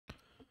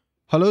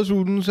Hello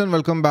students and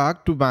welcome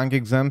back to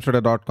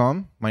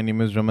bankexamstudy.com. My name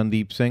is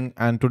Ramandeep Singh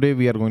and today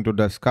we are going to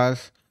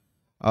discuss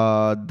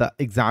the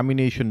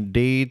examination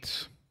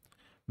dates,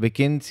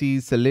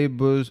 vacancies,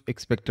 syllabus,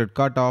 expected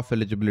cutoff,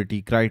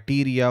 eligibility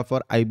criteria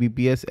for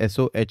IBPS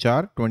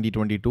SOHR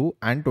 2022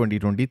 and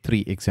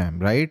 2023 exam,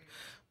 right?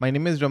 My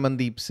name is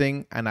Ramandeep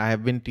Singh and I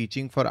have been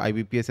teaching for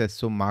IBPS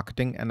SO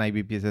Marketing and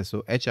IBPS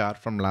SOHR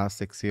from last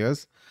 6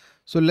 years.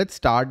 So let's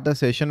start the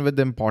session with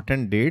the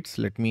important dates.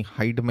 Let me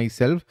hide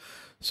myself.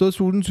 So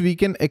students, we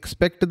can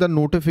expect the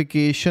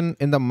notification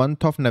in the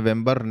month of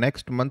November.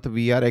 Next month,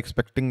 we are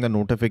expecting the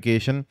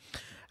notification.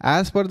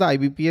 As per the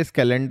IBPS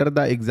calendar,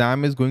 the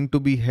exam is going to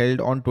be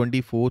held on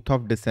 24th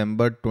of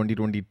December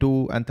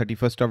 2022 and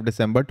 31st of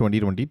December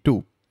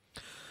 2022.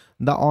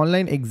 The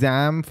online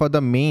exam for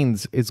the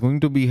mains is going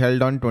to be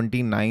held on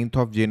 29th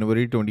of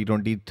January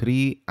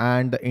 2023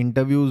 and the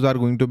interviews are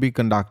going to be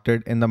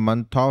conducted in the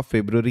month of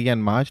February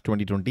and March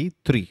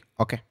 2023.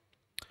 Okay.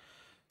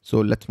 So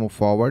let's move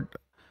forward.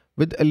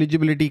 With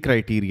eligibility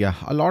criteria,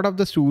 a lot of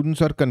the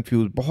students are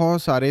confused.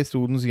 बहुत सारे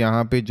students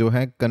यहाँ पे जो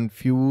हैं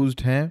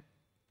confused हैं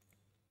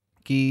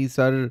कि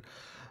sir,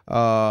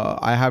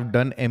 I have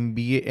done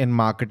MBA in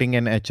marketing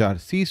and HR.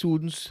 See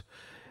students,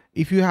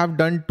 if you have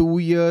done 2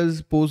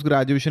 years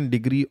post-graduation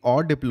degree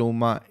or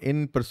diploma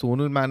in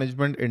personal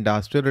management,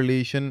 industrial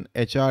relation,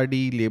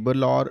 HRD, labor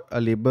law,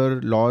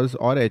 labor laws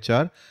or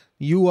HR,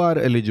 you are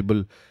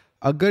eligible.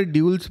 अगर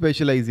dual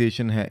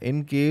specialisation है,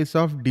 in case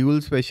of dual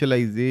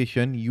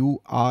specialisation you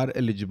are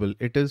eligible.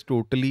 It is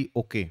totally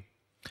okay.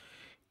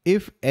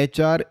 If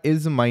HR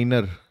is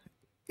minor,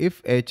 if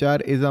HR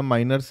is a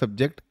minor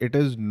subject, it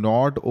is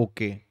not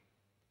okay.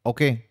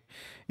 Okay.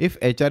 If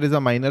HR is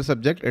a minor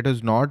subject, it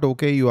is not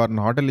okay. You are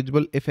not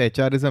eligible. If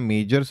HR is a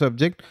major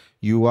subject,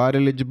 you are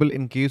eligible.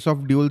 In case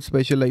of dual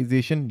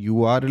specialization,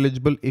 you are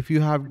eligible. If you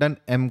have done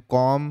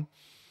MCOM,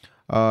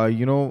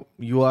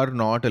 you are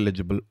not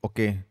eligible.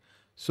 Okay.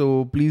 So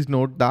please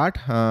note that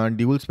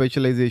dual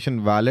specialization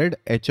valid.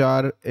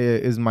 HR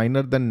is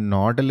minor than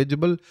not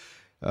eligible.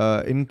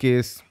 In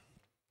case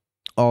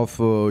of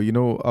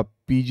a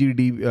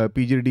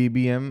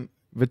PGDBM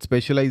with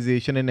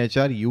specialization in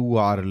HR, you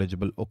are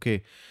eligible.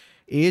 Okay.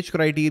 Age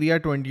criteria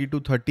 20 to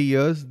 30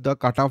 years. The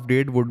cutoff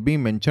date would be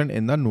mentioned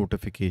in the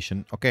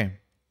notification. Okay.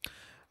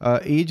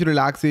 Age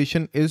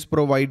relaxation is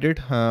provided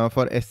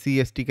for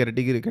SC/ST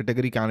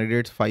category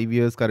candidates 5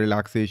 years का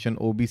relaxation,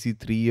 OBC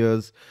 3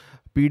 years,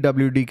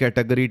 PWD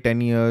category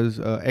 10 years,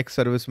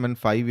 ex-servicemen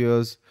 5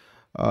 years,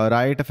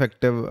 riot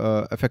affected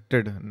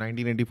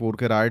 1984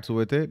 के riots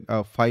हुए थे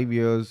 5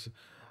 years,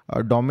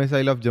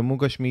 domicile of Jammu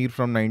Kashmir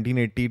from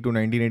 1980 to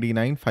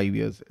 1989 5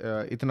 years.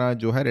 इतना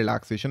जो है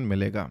relaxation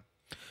मिलेगा.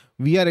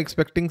 We are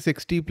expecting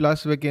 60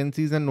 plus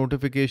vacancies and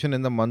notification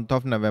in the month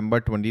of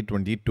November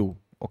 2022.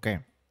 Okay.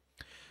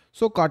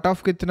 So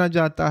cutoff कितना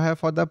जाता है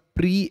for the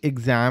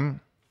pre-exam?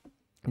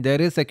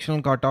 There is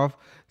sectional cutoff.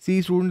 See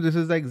students, this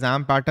is the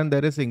exam pattern.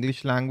 There is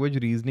English language,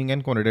 reasoning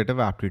and quantitative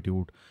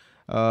aptitude.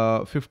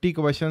 50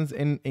 questions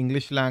in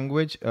English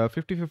language,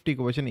 50-50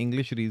 question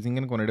English, reasoning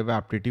and quantitative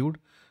aptitude.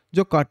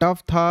 जो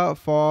cutoff था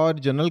for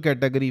general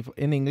category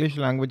in English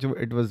language,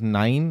 it was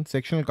 9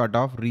 sectional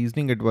cutoff,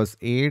 reasoning it was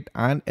 8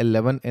 and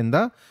 11 in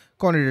the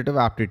quantitative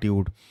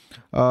aptitude.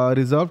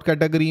 Reserved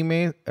category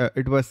में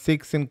it was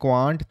 6 in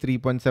quant,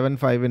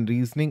 3.75 in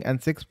reasoning and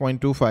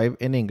 6.25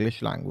 in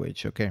English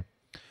language. Okay.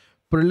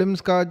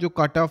 Prelims का जो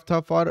cutoff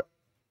था for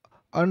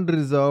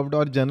unreserved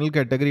और general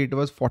category, it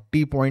was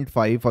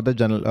 40.5 for the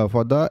general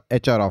for the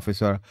HR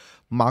officer.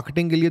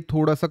 Marketing के लिए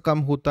थोड़ा सा कम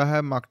होता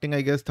है. Marketing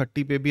I guess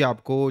 30 पे भी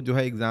आपको जो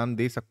है एग्जाम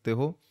दे सकते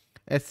हो.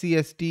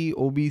 SC/ST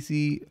OBC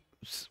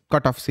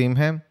cutoff सेम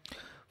है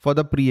for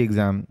the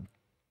pre-exam.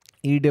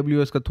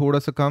 EWS का थोड़ा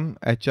सा कम,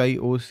 HI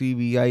OC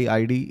VI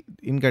ID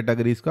इन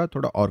कैटेगरीज का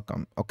थोड़ा और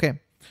कम. Okay.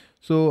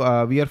 So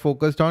we are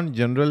focused on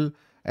general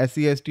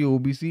SC/ST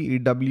OBC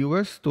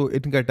EWS. तो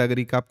इन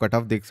कैटेगरी का आप कट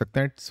ऑफ देख सकते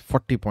हैं. इट्स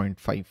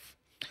 40.5.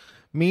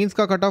 मेंस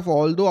का कट ऑफ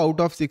ऑल दो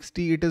out of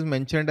 60 it is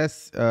mentioned as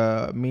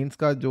mains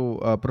का जो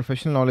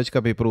प्रोफेशनल नॉलेज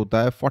का पेपर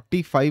होता है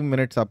 45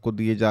 मिनट्स आपको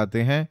दिए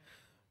जाते हैं.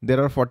 There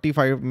are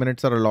 45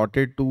 minutes are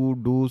allotted to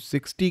do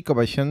 60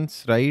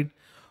 questions, right?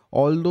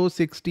 Although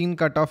 16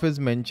 cutoff is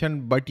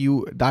mentioned, but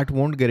that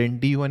won't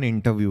guarantee you an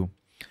interview.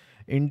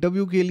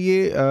 Interview के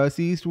लिए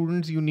see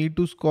students, you need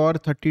to score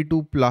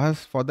 32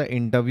 plus for the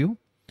interview.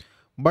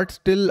 But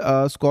still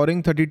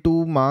scoring 32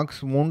 marks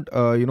won't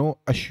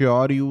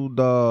assure you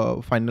the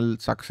final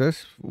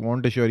success,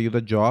 won't assure you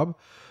the job.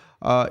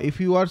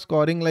 If you are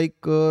scoring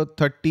like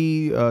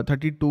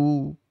 32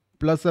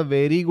 plus a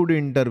very good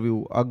interview,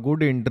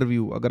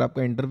 अगर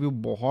आपका interview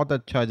बहुत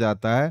अच्छा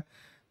जाता है,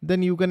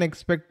 then you can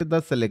expect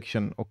the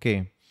selection. Okay.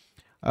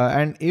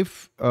 And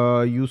if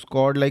you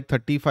scored like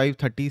 35,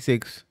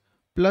 36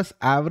 plus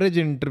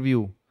average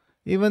interview,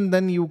 even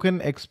then you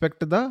can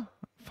expect the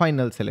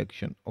final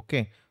selection.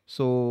 Okay.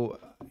 So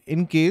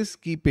in case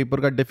ki paper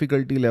ka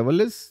difficulty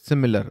level is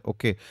similar.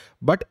 Okay.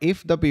 But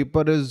if the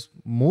paper is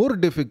more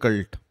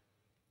difficult,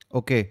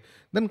 okay,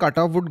 then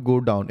cutoff would go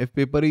down. If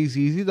paper is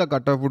easy, the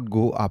cutoff would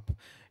go up.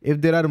 If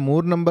there are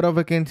more number of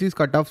vacancies,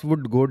 cutoffs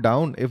would go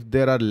down. If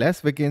there are less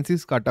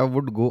vacancies, cutoff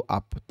would go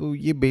up. तो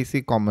ये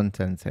basic common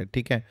sense है,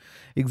 ठीक है.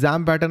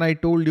 Exam pattern I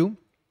told you,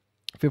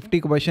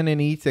 50 question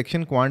in each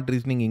section, quant,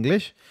 reasoning,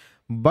 English.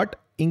 But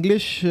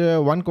English,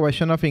 one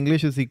question of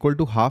English is equal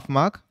to half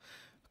mark.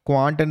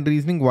 Quant and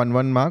reasoning,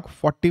 1 mark.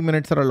 40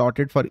 minutes are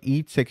allotted for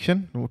each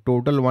section.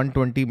 Total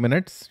 120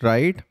 minutes,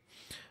 right?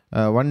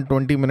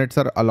 120 minutes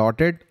are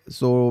allotted.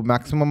 So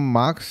maximum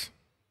marks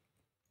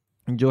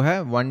जो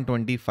है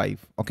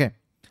 125. Okay,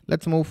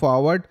 let's move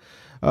forward.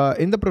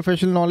 In the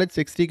professional knowledge,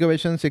 60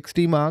 questions,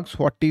 60 marks,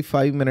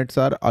 45 minutes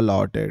are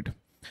allotted.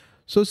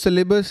 So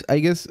syllabus, I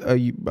guess,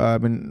 I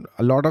mean,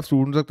 a lot of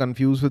students are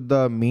confused with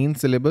the main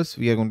syllabus.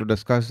 We are going to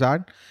discuss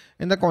that.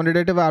 In the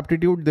quantitative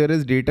aptitude, there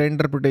is data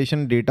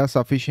interpretation, data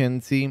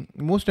sufficiency.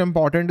 Most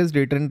important is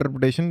data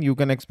interpretation. You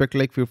can expect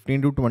like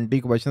 15 to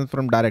 20 questions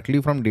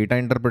directly from data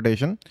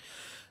interpretation.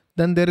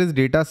 Then there is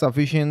data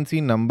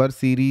sufficiency, number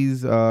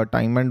series,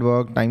 time and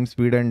work, time,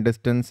 speed and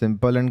distance,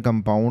 simple and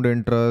compound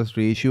interest,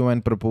 ratio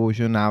and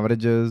proportion,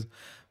 averages,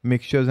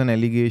 mixtures and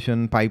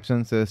allegation, pipes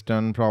and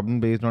system, problem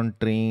based on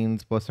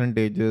trains,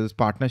 percentages,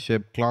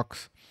 partnership,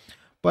 clocks,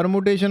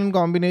 permutation and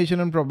combination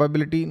and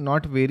probability,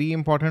 not very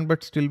important,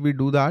 but still we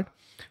do that.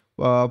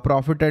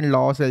 Profit and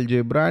loss,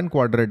 algebra and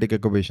quadratic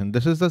equation.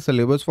 This is the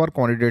syllabus for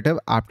quantitative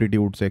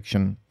aptitude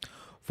section.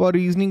 For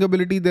reasoning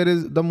ability, there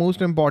is the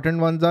most important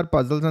ones are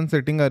puzzles and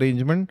sitting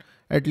arrangement,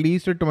 at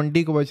least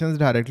 20 questions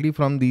directly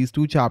from these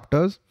two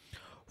chapters,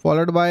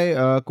 followed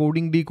by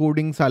coding,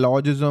 decoding,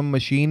 syllogism,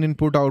 machine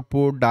input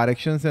output,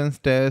 direction sense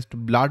test,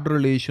 blood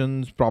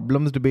relations,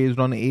 problems based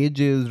on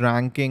ages,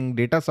 ranking,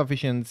 data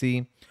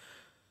sufficiency.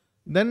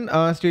 Then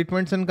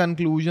statements and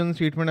conclusions,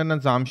 statement and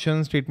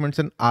assumptions, statements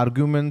and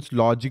arguments,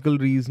 logical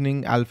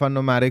reasoning,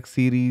 alphanumeric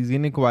series,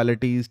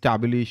 inequalities,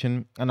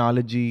 tabulation,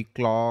 analogy,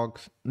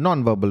 clocks,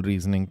 non-verbal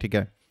reasoning.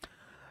 Okay?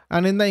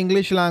 And in the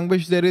English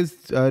language, there is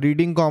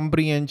reading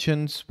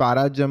comprehensions,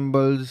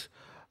 parajumbles,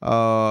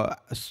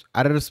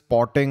 error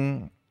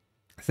spotting,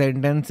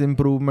 sentence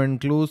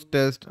improvement, cloze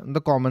test, the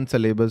common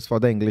syllabus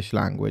for the English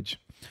language.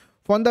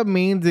 For the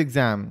mains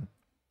exam,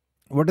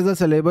 what is the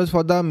syllabus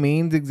for the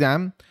mains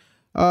exam?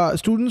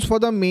 Students, for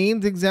the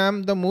mains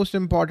exam, the most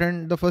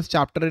important, the first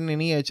chapter in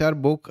any HR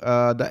book,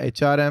 the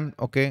HRM,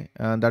 okay,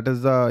 that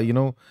is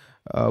the,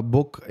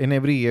 book in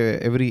every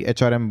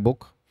HRM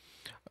book.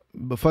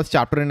 The first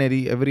chapter in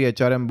every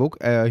HRM book,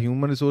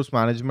 human resource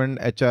management,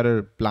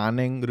 HR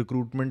planning,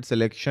 recruitment,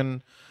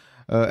 selection,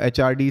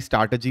 HRD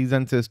strategies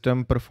and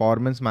system,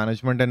 performance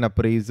management and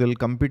appraisal,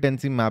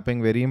 competency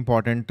mapping, very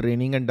important,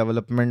 training and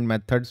development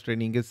methods,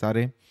 training is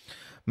sare.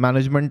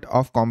 Management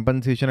of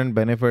compensation and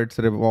benefits,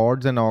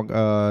 rewards and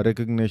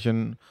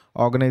recognition,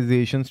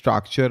 organization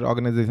structure,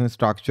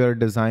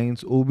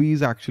 designs. OB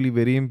is actually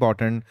very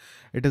important.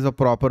 It is a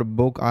proper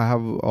book. I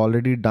have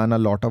already done a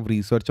lot of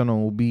research on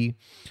OB.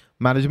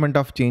 Management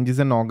of changes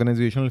in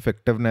organizational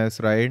effectiveness,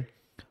 right?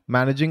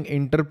 Managing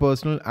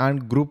interpersonal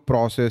and group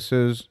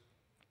processes,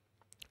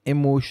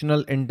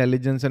 emotional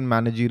intelligence and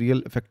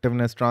managerial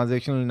effectiveness.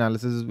 Transactional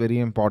analysis is very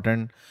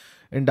important.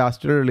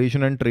 Industrial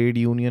relation and trade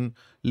union,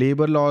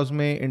 labor laws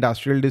में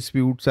Industrial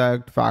Disputes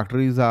Act,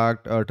 Factories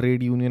Act,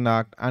 Trade Union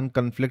Act, and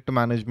conflict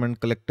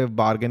management, collective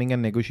bargaining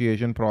and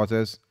negotiation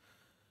process.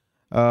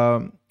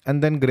 And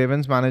then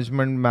grievance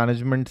management,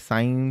 management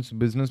science,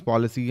 business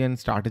policy and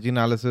strategy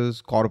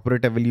analysis,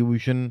 corporate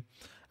evolution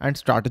and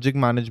strategic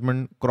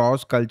management,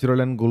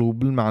 cross-cultural and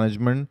global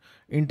management,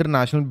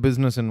 international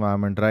business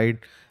environment, right?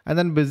 And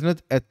then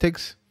business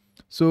ethics.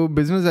 So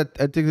business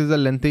ethics is a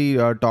lengthy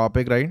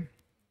topic, right?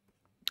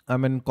 I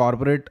mean,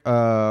 corporate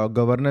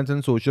governance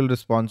and social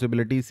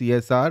responsibility,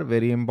 CSR,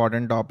 very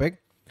important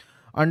topic.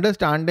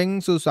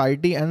 Understanding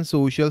society and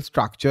social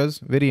structures,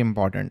 very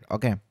important.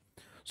 Okay.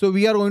 So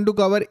we are going to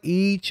cover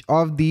each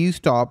of these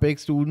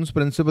topics. Students,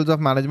 principles of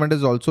management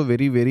is also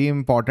very, very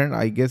important.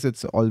 I guess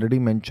it's already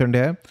mentioned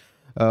here.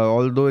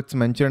 Although it's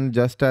mentioned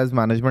just as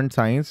management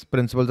science,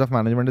 principles of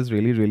management is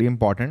really, really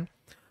important.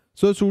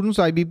 So students,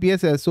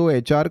 IBPS SO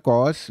HR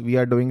course, we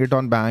are doing it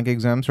on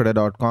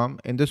bankexamstudy.com.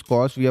 In this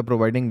course, we are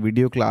providing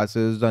video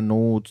classes, the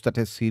notes, the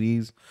test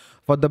series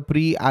for the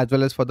pre as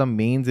well as for the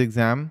mains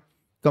exam.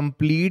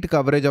 Complete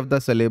coverage of the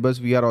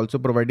syllabus. We are also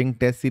providing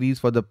test series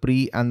for the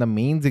pre and the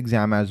mains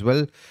exam as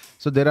well.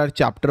 So there are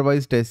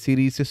chapter-wise test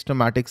series,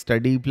 systematic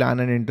study plan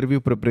and interview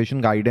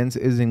preparation guidance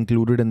is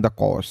included in the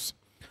course.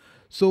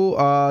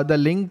 So the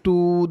link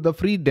to the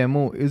free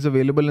demo is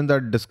available in the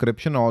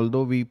description.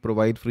 Although we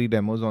provide free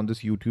demos on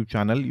this YouTube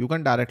channel, you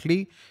can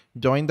directly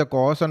join the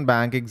course on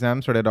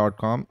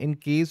bankexamstudy.com. In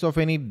case of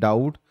any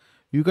doubt,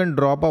 you can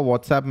drop a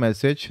WhatsApp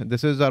message.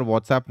 This is our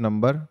WhatsApp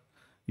number.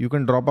 You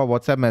can drop a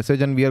WhatsApp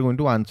message and we are going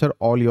to answer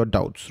all your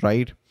doubts,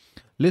 right?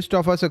 List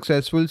of our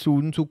successful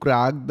students who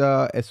cracked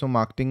the SO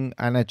marketing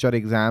and HR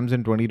exams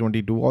in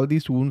 2022. All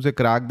these students that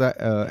cracked the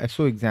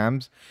SO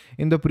exams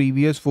in the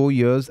previous 4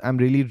 years. I'm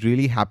really,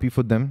 really happy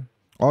for them.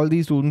 All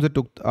these students that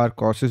took our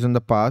courses in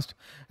the past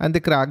and they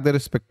cracked their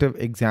respective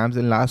exams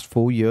in last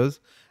 4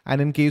 years.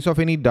 And in case of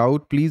any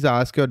doubt, please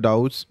ask your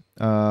doubts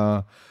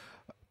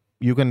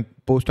you can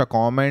post a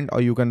comment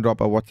or you can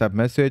drop a WhatsApp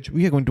message.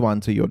 We are going to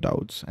answer your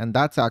doubts. And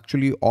that's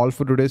actually all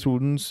for today,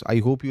 students. I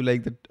hope you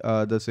like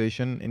the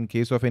session. In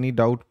case of any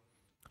doubt,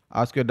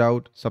 ask your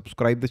doubt,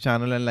 subscribe the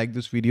channel and like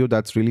this video.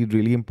 That's really,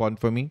 really important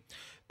for me.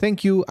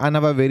 Thank you and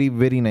have a very,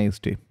 very nice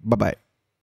day. Bye-bye.